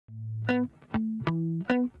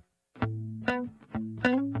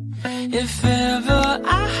If ever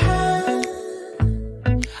I had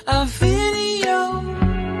a video,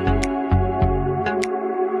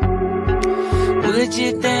 would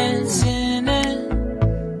you dance in it?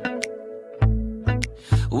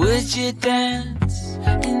 Would you dance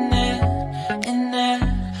in it, in it?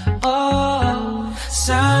 Oh,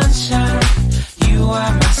 sunshine, you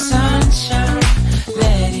are my sunshine.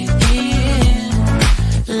 Let it in,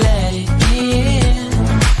 let it in.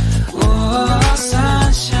 Oh,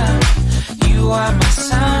 sunshine, you are my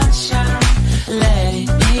sunshine. Let it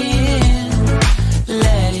in,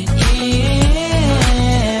 let it in.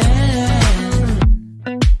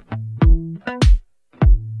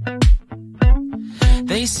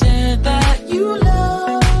 They said that you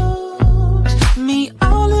loved me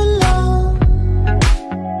all along.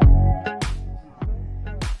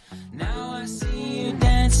 Now I see you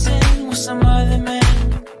dancing with some other man.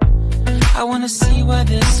 I wanna see where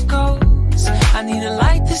this goes. I need a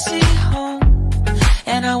light to see home,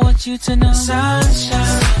 and I want you to know,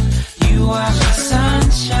 sunshine, you are my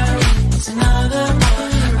sunshine. It's another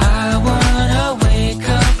morning. I wanna wake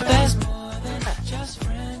up as more than just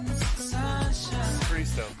friends. Sunshine,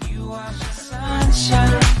 you are my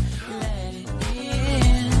sunshine. Let it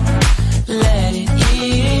in, let it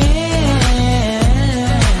in.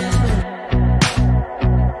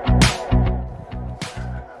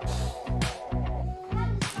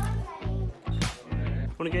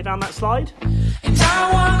 Want to go down that slide? And I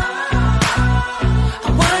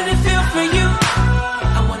wanted to feel for you.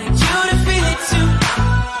 I wanted you to feel it too.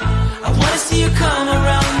 I wanna see you come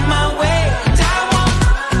around my way. And I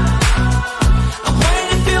wanted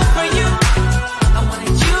to feel for you. I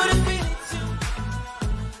wanted you to feel it too.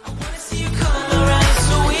 I wanna see you come around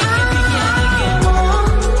so we can begin again.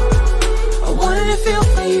 I wanted to feel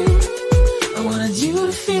for you. I wanted you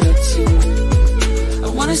to feel it too. I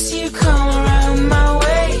wanna see you come around my way.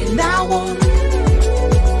 And I wanted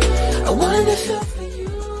to feel for you.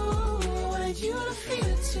 I wanted you to feel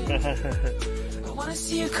it too. I wanna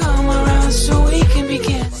see you come around so we can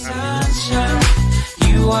begin. Sunshine,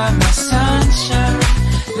 you are my sunshine.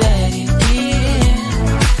 Let it in,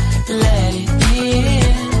 let it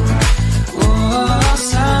in. Oh,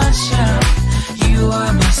 sunshine, you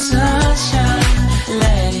are my sunshine.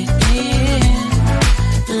 Let it in,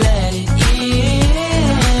 let it in.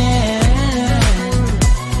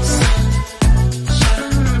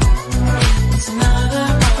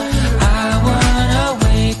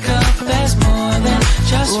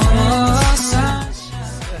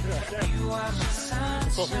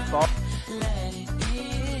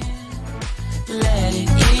 Let it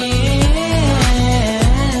in.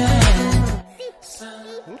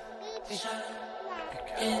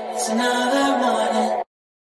 It's another